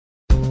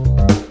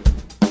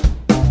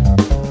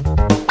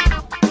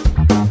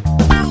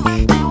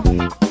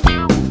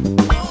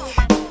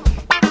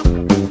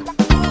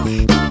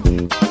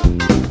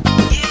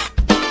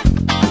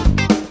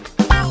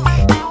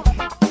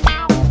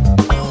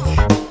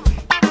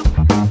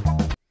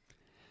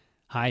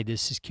Hi,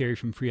 this is Kerry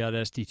from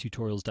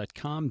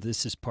FreeAudacityTutorials.com.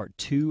 This is part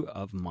 2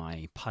 of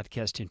my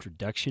podcast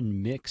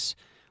introduction mix,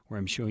 where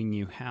I'm showing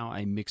you how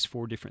I mix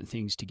 4 different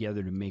things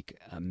together to make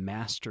a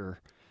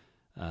master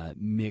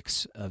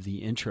mix of the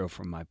intro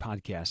from my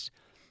podcast.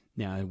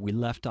 Now, we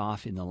left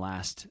off in the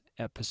last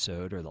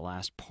episode, or the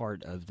last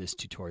part of this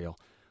tutorial,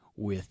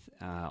 with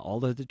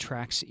all of the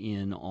tracks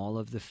in, all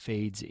of the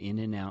fades in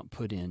and out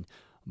put in,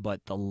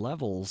 but the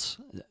levels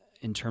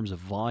in terms of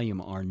volume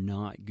are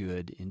not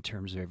good in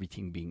terms of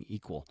everything being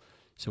equal.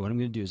 So what I'm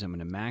going to do is I'm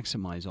going to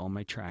maximize all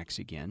my tracks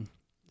again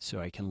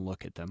so I can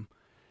look at them.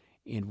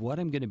 And what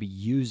I'm going to be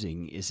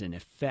using is an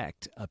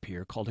effect up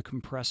here called a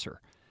compressor.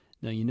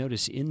 Now you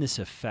notice in this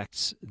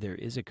effects there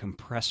is a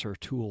compressor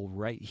tool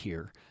right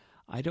here.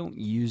 I don't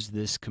use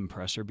this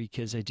compressor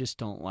because I just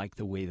don't like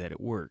the way that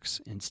it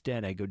works.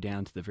 Instead, I go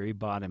down to the very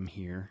bottom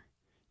here.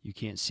 You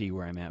can't see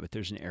where I'm at, but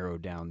there's an arrow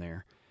down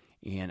there.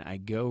 And I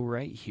go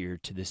right here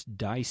to this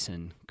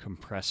Dyson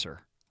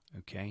compressor,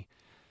 okay?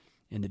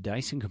 And the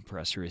Dyson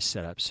compressor is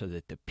set up so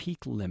that the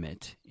peak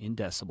limit in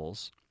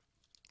decibels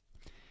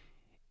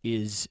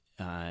is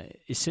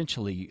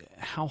essentially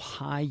how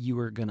high you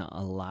are going to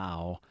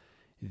allow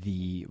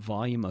the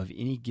volume of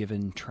any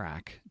given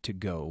track to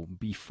go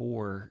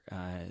before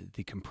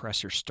the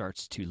compressor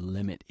starts to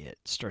limit it,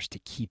 starts to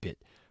keep it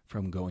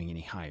from going any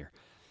higher.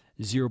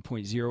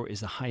 0.0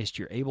 is the highest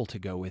you're able to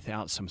go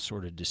without some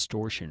sort of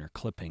distortion or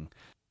clipping.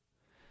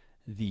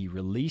 The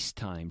release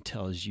time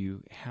tells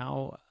you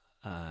how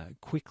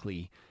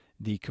quickly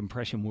the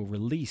compression will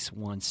release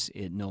once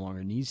it no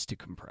longer needs to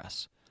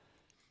compress.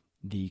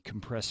 The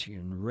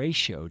compression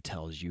ratio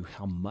tells you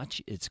how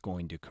much it's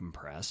going to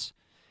compress,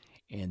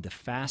 and the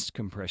fast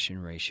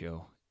compression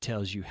ratio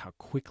tells you how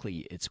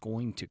quickly it's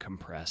going to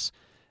compress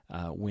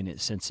when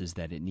it senses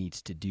that it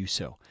needs to do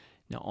so.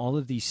 Now, all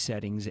of these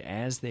settings,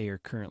 as they are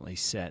currently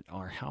set,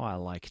 are how I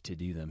like to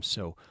do them.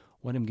 So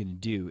what I'm going to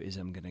do is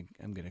I'm going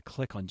to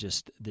click on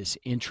just this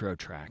intro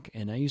track,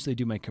 and I usually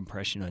do my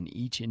compression on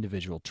each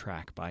individual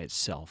track by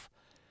itself,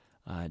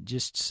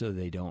 just so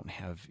they don't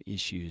have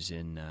issues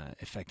in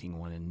affecting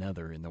one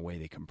another in the way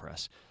they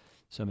compress.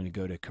 So I'm going to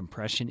go to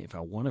compression. If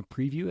I want to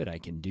preview it, I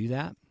can do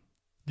that.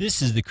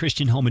 This is the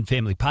Christian Home and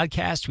Family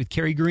Podcast with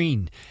Kerry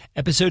Green,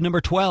 episode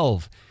number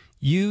 12.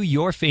 You,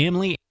 your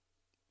family.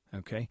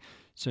 Okay.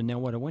 So now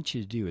what I want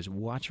you to do is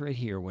watch right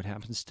here what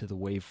happens to the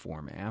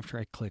waveform after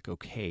I click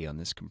OK on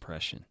this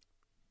compression.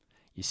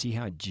 You see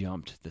how it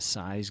jumped, the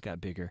size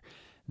got bigger,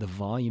 the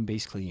volume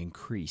basically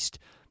increased.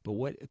 But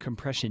what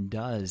compression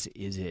does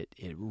is it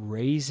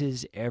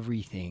raises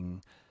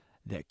everything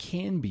that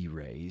can be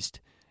raised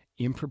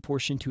in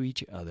proportion to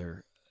each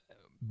other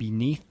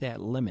beneath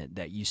that limit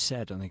that you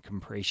set on the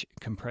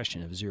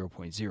compression of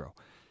 0.0.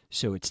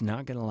 So it's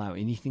not going to allow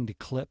anything to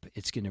clip.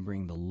 It's going to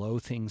bring the low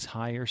things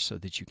higher so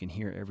that you can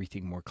hear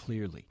everything more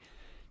clearly.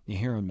 Now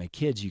here on my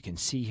kids, you can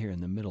see here in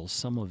the middle,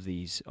 some of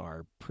these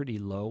are pretty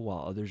low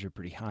while others are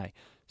pretty high.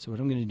 So what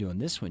I'm going to do on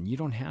this one, you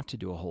don't have to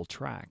do a whole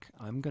track.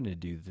 I'm going to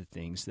do the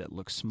things that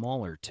look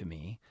smaller to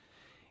me.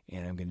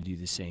 And I'm going to do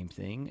the same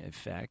thing,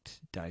 effect,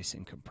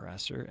 Dyson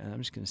compressor, and I'm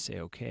just going to say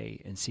OK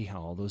and see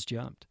how all those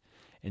jumped.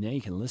 And now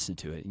you can listen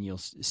to it, and you'll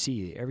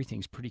see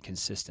everything's pretty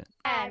consistent.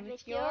 Add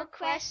with your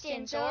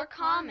questions or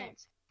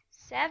comments.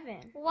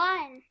 7,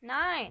 1,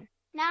 9,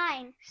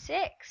 9,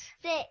 6,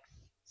 6,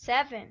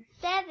 7,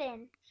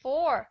 7,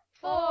 4,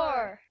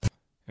 4.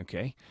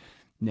 Okay,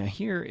 now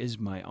here is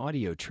my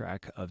audio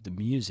track of the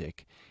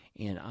music,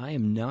 and I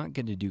am not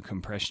going to do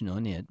compression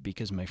on it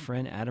because my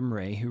friend Adam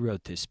Ray, who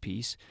wrote this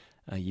piece,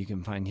 you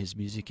can find his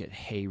music at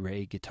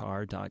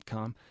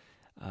heyrayguitar.com.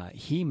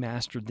 He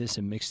mastered this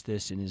and mixed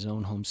this in his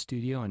own home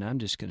studio, and I'm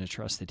just going to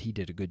trust that he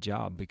did a good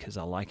job because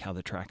I like how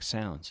the track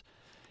sounds.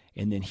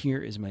 And then here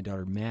is my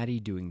daughter Maddie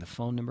doing the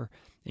phone number,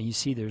 and you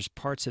see there's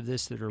parts of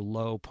this that are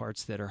low,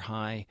 parts that are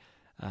high.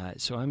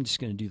 So I'm just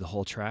going to do the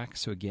whole track.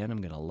 So again,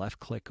 I'm going to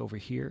left click over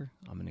here.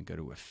 I'm going to go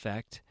to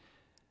Effect,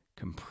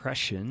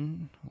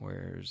 Compression,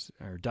 where's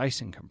our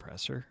Dyson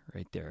compressor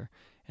right there,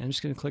 and I'm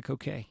just going to click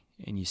OK,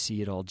 and you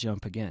see it all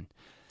jump again.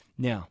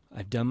 Now,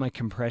 I've done my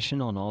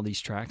compression on all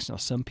these tracks. Now,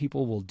 some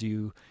people will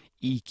do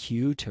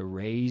EQ to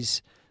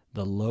raise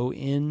the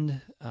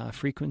low-end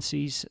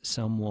frequencies.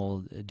 Some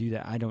will do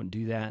that. I don't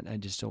do that. I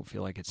just don't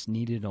feel like it's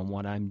needed on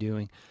what I'm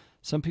doing.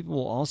 Some people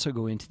will also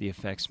go into the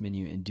effects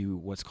menu and do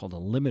what's called a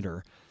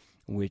limiter,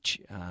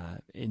 which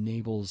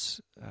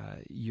enables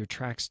your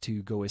tracks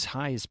to go as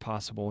high as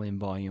possible in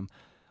volume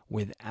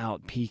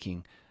without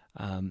peaking.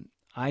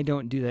 I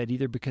don't do that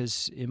either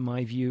because, in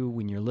my view,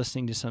 when you're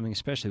listening to something,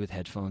 especially with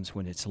headphones,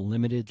 when it's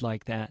limited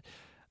like that,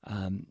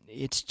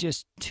 it's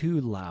just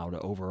too loud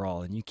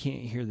overall, and you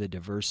can't hear the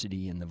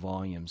diversity in the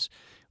volumes,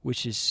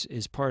 which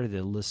is part of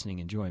the listening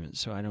enjoyment,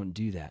 so I don't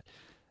do that.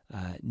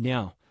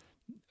 Now,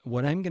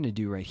 what I'm going to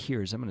do right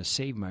here is I'm going to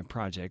save my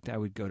project. I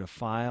would go to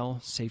File,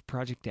 Save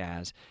Project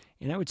As,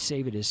 and I would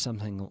save it as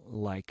something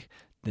like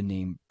the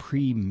name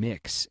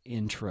Pre-Mix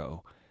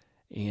Intro.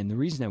 And the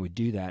reason I would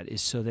do that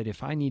is so that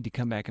if I need to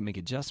come back and make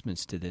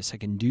adjustments to this, I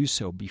can do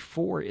so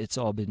before it's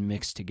all been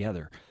mixed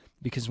together.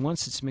 because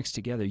once it's mixed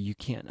together, you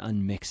can't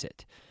unmix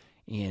it.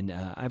 And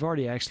I've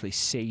already actually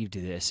saved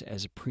this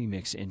as a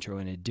premix intro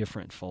in a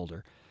different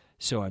folder,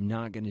 so I'm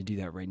not going to do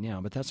that right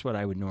now, but that's what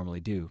I would normally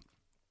do.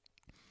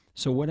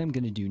 So what I'm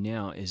going to do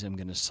now is I'm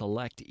going to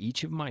select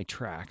each of my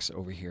tracks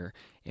over here,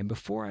 and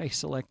before I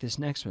select this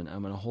next one,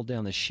 I'm going to hold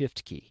down the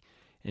Shift key.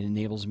 It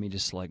enables me to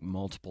select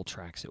multiple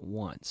tracks at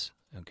once.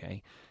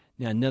 Okay.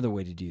 Now another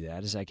way to do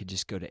that is I could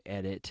just go to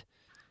Edit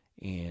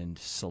and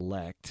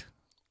select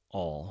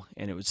all,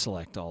 and it would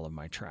select all of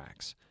my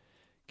tracks.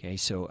 Okay,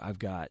 so I've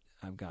got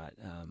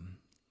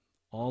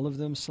all of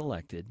them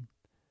selected,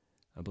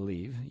 I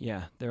believe.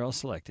 Yeah, they're all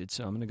selected.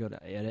 So I'm going to go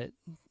to Edit,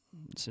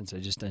 since I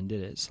just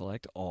undid it,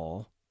 select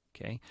all.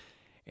 Okay,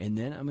 and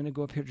then I'm going to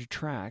go up here to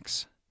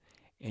Tracks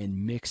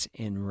and Mix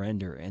and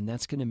Render, and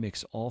that's going to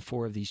mix all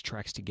 4 of these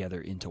tracks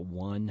together into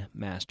one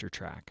master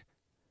track.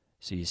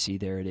 So you see,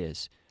 there it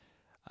is.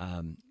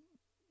 I'm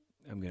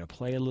going to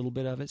play a little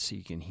bit of it so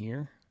you can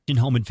hear.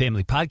 Home and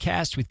Family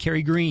Podcast with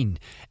Carrie Green,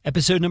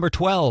 episode number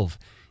 12.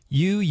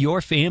 You,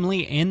 Your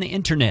Family, and the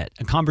Internet.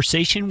 A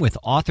conversation with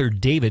author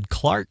David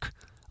Clark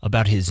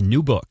about his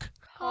new book.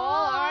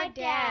 Call our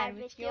dad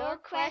with your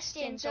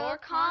questions or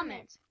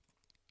comments.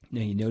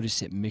 Now you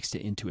notice it mixed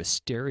it into a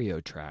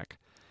stereo track,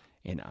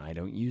 and I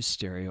don't use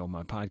stereo on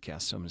my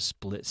podcast, so I'm going to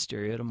split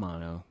stereo to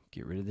mono,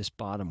 get rid of this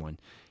bottom one.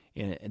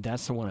 And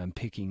that's the one I'm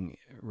picking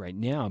right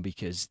now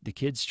because the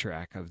kids'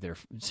 track of their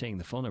saying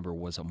the phone number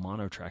was a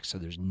mono track, so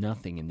there's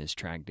nothing in this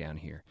track down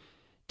here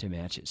to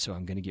match it. So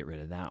I'm going to get rid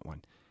of that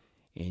one.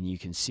 And you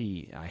can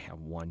see I have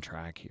one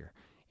track here,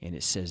 and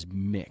it says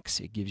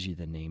Mix. It gives you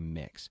the name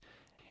Mix.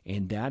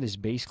 And that is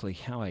basically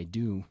how I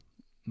do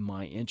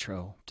my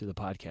intro to the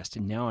podcast.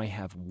 And now I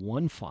have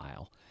one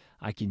file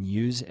I can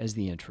use as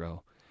the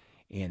intro,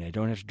 and I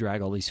don't have to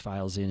drag all these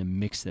files in and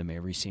mix them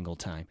every single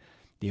time.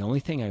 The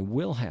only thing I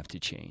will have to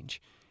change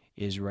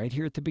is right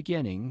here at the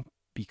beginning,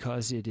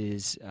 because it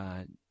is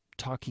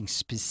talking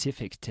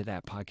specific to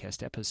that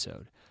podcast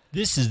episode.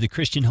 This is the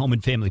Christian Home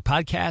and Family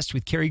Podcast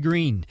with Carrie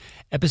Green,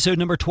 episode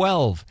number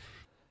 12.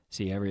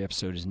 See, every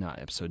episode is not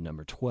episode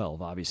number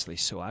 12, obviously,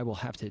 so I will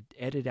have to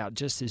edit out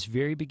just this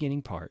very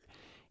beginning part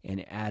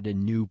and add a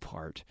new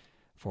part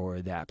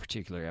for that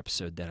particular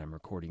episode that I'm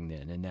recording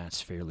then, and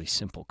that's fairly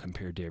simple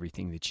compared to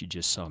everything that you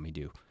just saw me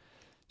do.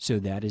 So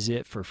that is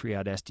it for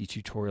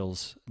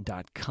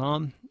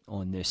freeaudacitytutorials.com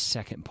on this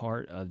second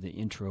part of the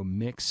intro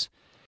mix.